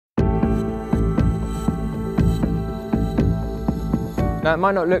Now it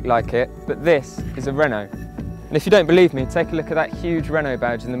might not look like it, but this is a Renault. And if you don't believe me, take a look at that huge Renault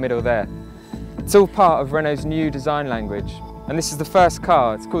badge in the middle there. It's all part of Renault's new design language. And this is the first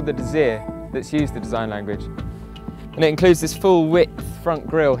car, it's called the DeZir, that's used the design language. And it includes this full width front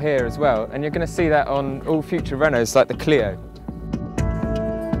grille here as well, and you're going to see that on all future Renaults like the Clio.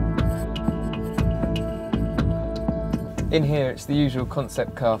 In here it's the usual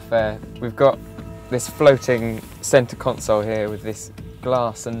concept car fare. We've got this floating centre console here with this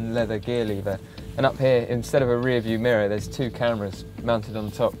glass and leather gear lever, and up here instead of a rear view mirror there's two cameras mounted on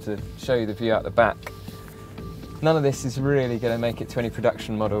top to show you the view out the back. None of this is really going to make it to any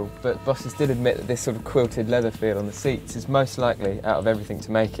production model, but bosses did admit that this sort of quilted leather feel on the seats is most likely out of everything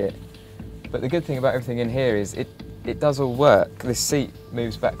to make it. But the good thing about everything in here is it does all work. This seat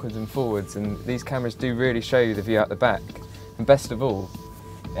moves backwards and forwards, and these cameras do really show you the view out the back. And best of all,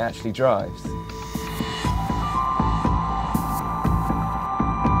 it actually drives.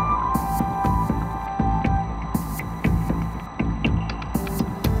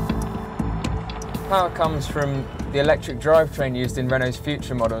 Power comes from the electric drivetrain used in Renault's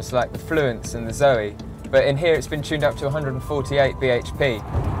future models like the Fluence and the Zoe, but in here it's been tuned up to 148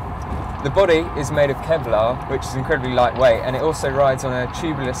 bhp. The body is made of Kevlar, which is incredibly lightweight, and it also rides on a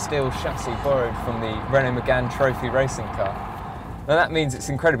tubular steel chassis borrowed from the Renault Megane Trophy racing car. Now that means it's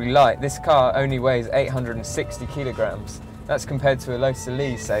incredibly light. This car only weighs 860 kilograms. That's compared to a Lotus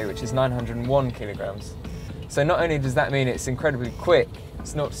Elise, say, which is 901 kilograms. So not only does that mean it's incredibly quick,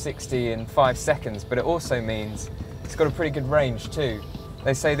 it's 0 to 60 in 5 seconds, but it also means it's got a pretty good range too.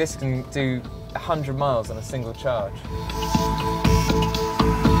 They say this can do 100 miles on a single charge.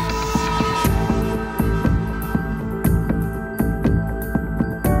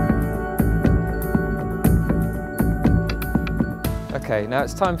 Okay, now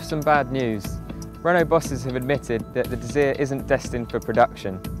it's time for some bad news. Renault bosses have admitted that the DeZir isn't destined for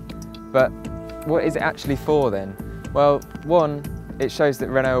production. But what is it actually for then? Well, one, it shows that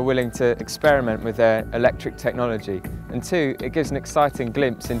Renault are willing to experiment with their electric technology, and two, it gives an exciting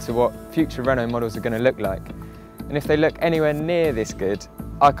glimpse into what future Renault models are going to look like. And if they look anywhere near this good,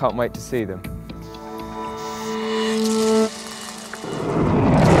 I can't wait to see them.